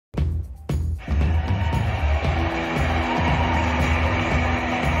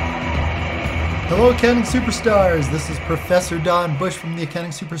Hello, Accounting Superstars. This is Professor Don Bush from the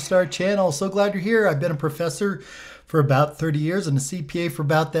Accounting Superstar channel. So glad you're here. I've been a professor for about 30 years and a CPA for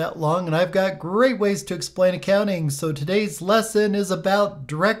about that long, and I've got great ways to explain accounting. So today's lesson is about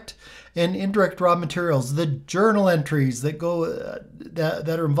direct and indirect raw materials, the journal entries that go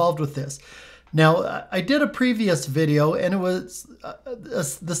that are involved with this. Now, I did a previous video, and it was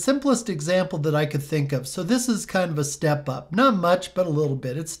the simplest example that I could think of. So this is kind of a step up. Not much, but a little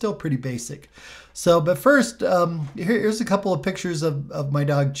bit. It's still pretty basic. So, but first, here's a couple of pictures of my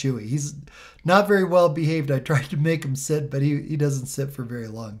dog, Chewy. He's not very well behaved. I tried to make him sit, but he doesn't sit for very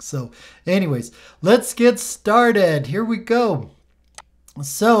long. So anyways, let's get started. Here we go.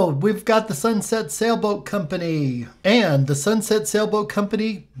 So we've got the Sunset Sailboat Company, and the Sunset Sailboat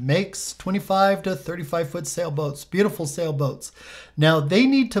Company makes 25 to 35 foot sailboats, beautiful sailboats. Now they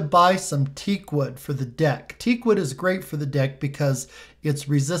need to buy some teak wood for the deck. Teak wood is great for the deck because it's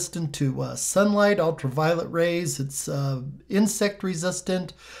resistant to sunlight, ultraviolet rays. It's insect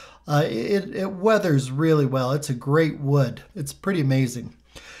resistant. It weathers really well. It's a great wood. It's pretty amazing.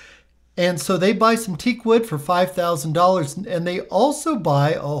 And so they buy some teak wood for $5,000, and they also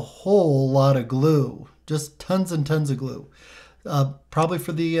buy a whole lot of glue, just tons and tons of glue, probably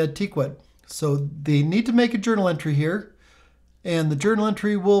for the teak wood. So they need to make a journal entry here, and the journal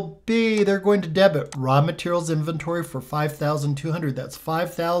entry will be, they're going to debit raw materials inventory for $5,200. That's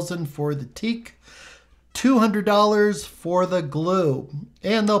 $5,000 for the teak, $200 for the glue,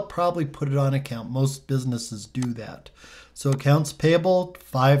 and they'll probably put it on account. Most businesses do that. So accounts payable,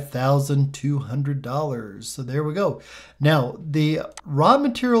 $5,200. So there we go. Now, the raw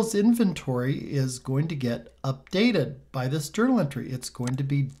materials inventory is going to get updated by this journal entry. It's going to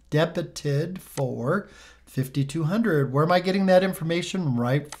be debited for $5,200. Where am I getting that information?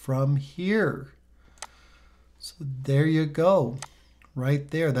 Right from here. So there you go. Right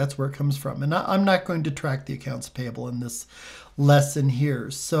there. That's where it comes from. And I'm not going to track the accounts payable in this lesson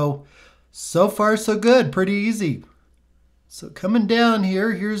here. So far so good. Pretty easy. So coming down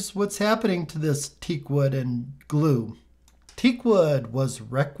here, here's what's happening to this teak wood and glue. Teak wood was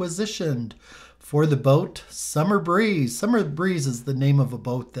requisitioned for the boat Summer Breeze. Summer Breeze is the name of a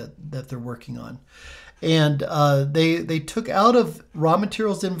boat that they're working on. And they took out of raw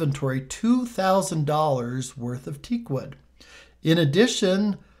materials inventory $2,000 worth of teak wood. In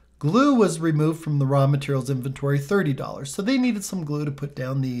addition, glue was removed from the raw materials inventory, $30. So they needed some glue to put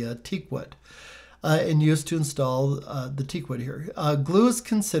down the teak wood. And used to install the teak wood here. Glue is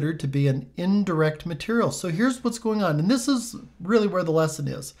considered to be an indirect material. So here's what's going on, and this is really where the lesson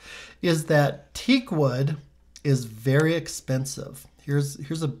is that teak wood is very expensive.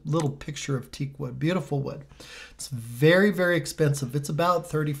 Here's a little picture of teak wood, beautiful wood. It's very, very expensive. It's about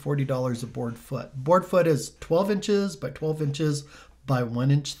 $30, $40 a board foot. Board foot is 12 inches by 12 inches by 1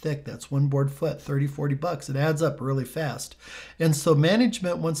 inch thick. That's one board foot, $30, $40. It adds up really fast. And so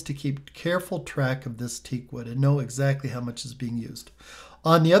management wants to keep careful track of this teak wood and know exactly how much is being used.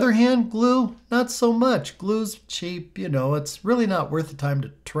 On the other hand, glue, not so much. Glue's cheap, you know, it's really not worth the time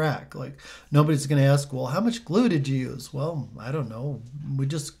to track. Like, nobody's going to ask, well, how much glue did you use? Well, I don't know. We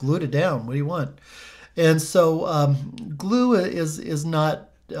just glued it down. What do you want? And so glue is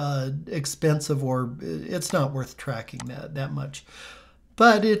not expensive, or it's not worth tracking that much.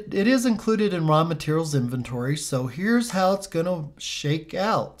 But it is included in raw materials inventory. So here's how it's going to shake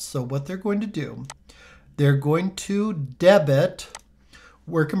out. So what they're going to do, they're going to debit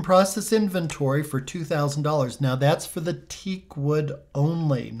work in process inventory for $2,000. Now that's for the teak wood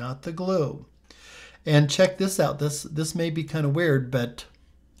only, not the glue. And check this out. This may be kind of weird, but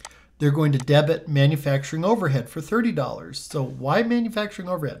they're going to debit manufacturing overhead for $30. So why manufacturing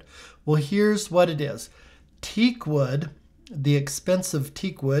overhead? Well, here's what it is. Teak wood, the expensive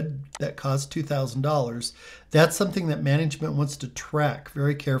teak wood that costs $2,000, that's something that management wants to track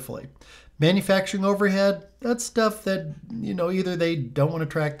very carefully. Manufacturing overhead, that's stuff that, you know, either they don't want to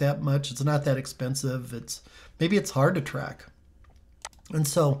track that much, it's not that expensive, maybe it's hard to track. And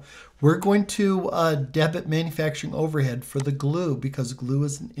so we're going to debit manufacturing overhead for the glue because glue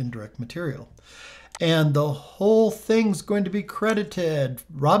is an indirect material. And the whole thing's going to be credited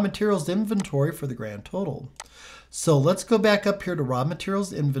raw materials inventory for the grand total. So let's go back up here to raw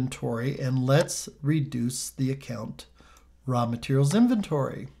materials inventory and let's reduce the account raw materials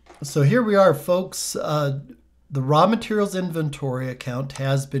inventory. So here we are, folks. The raw materials inventory account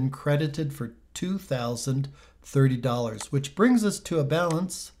has been credited for $2,030, which brings us to a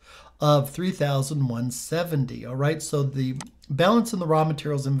balance of $3,170. All right, so the balance in the raw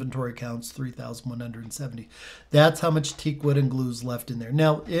materials inventory account is $3,170. That's how much teak wood and glue is left in there.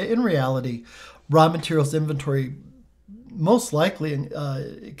 Now, in reality, raw materials inventory most likely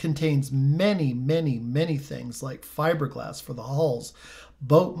it contains many, many, many things like fiberglass for the hulls,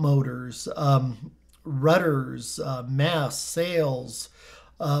 boat motors, rudders, masts, sails,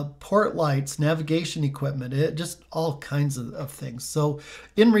 port lights, navigation equipment, just all kinds of things. So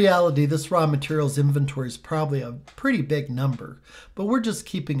in reality, this raw materials inventory is probably a pretty big number, but we're just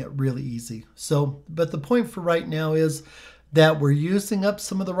keeping it really easy. So, but the point for right now is that we're using up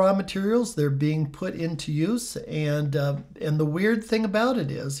some of the raw materials. They're being put into use, and the weird thing about it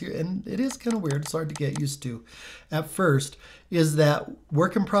is, and it is kind of weird, it's hard to get used to at first, is that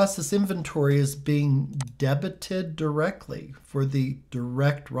work in process inventory is being debited directly for the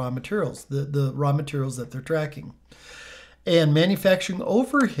direct raw materials, the raw materials that they're tracking. And manufacturing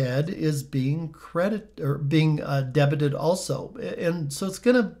overhead is being debited also. And so it's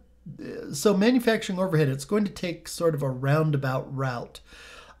going to, so manufacturing overhead, it's going to take sort of a roundabout route.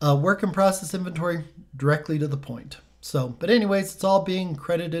 Work in process inventory, directly to the point. So, but anyways, it's all being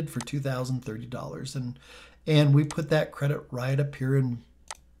credited for $2,030. And we put that credit right up here in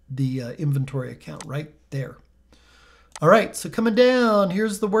the inventory account, right there. All right, so coming down,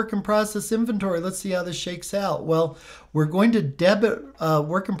 here's the work in process inventory. Let's see how this shakes out. Well, we're going to debit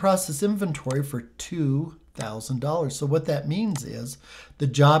work in process inventory for $2,000. So what that means is the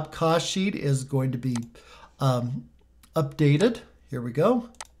job cost sheet is going to be updated. Here we go.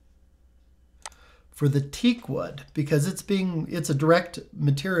 For the teak wood, because it's a direct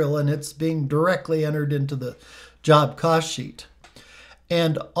material and it's being directly entered into the job cost sheet.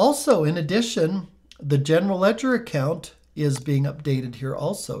 And also, in addition, the general ledger account is being updated here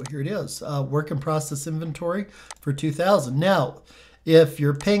also. Here it is, work in process inventory for $2,000. Now, if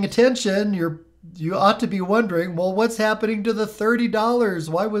you're paying attention, you ought to be wondering, well, what's happening to the $30?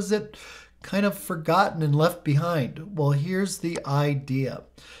 Why was it kind of forgotten and left behind? Well, here's the idea,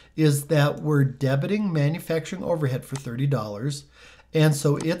 is that we're debiting manufacturing overhead for $30. And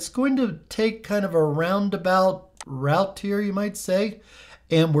so it's going to take kind of a roundabout route here, you might say,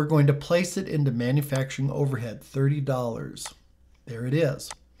 and we're going to place it into manufacturing overhead, $30. There it is.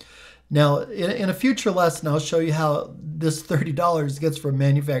 Now, in a future lesson, I'll show you how this $30 gets from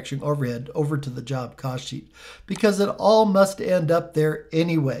manufacturing overhead over to the job cost sheet, because it all must end up there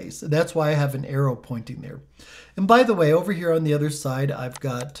anyways. That's why I have an arrow pointing there. And by the way, over here on the other side, I've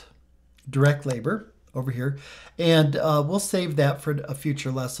got direct labor over here, and we'll save that for a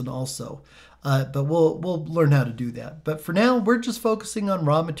future lesson also. But we'll learn how to do that. But for now, we're just focusing on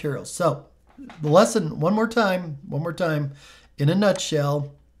raw materials. So the lesson, one more time, in a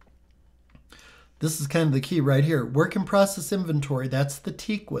nutshell, this is kind of the key right here. Work in process inventory, that's the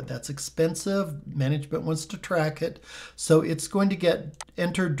teak wood. That's expensive. Management wants to track it. So it's going to get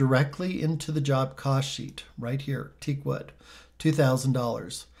entered directly into the job cost sheet right here, teak wood,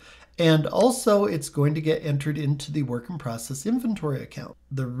 $2,000. And also it's going to get entered into the work in process inventory account.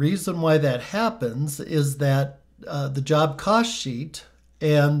 The reason why that happens is that the job cost sheet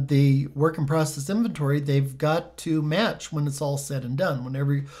and the work in process inventory, they've got to match when it's all said and done.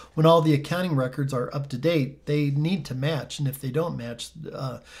 When all the accounting records are up to date, they need to match. And if they don't match,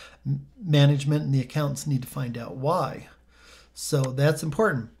 management and the accountants need to find out why. So that's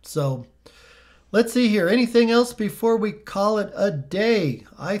important. So let's see here. Anything else before we call it a day?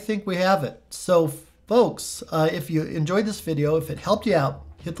 I think we have it. So folks, if you enjoyed this video, if it helped you out,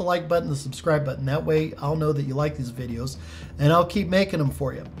 hit the like button, the subscribe button. That way I'll know that you like these videos and I'll keep making them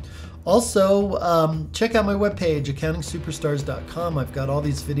for you. Also, check out my webpage, accountingsuperstars.com. I've got all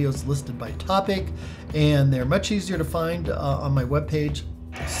these videos listed by topic and they're much easier to find on my webpage.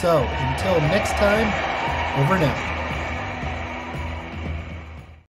 So until next time, over and out.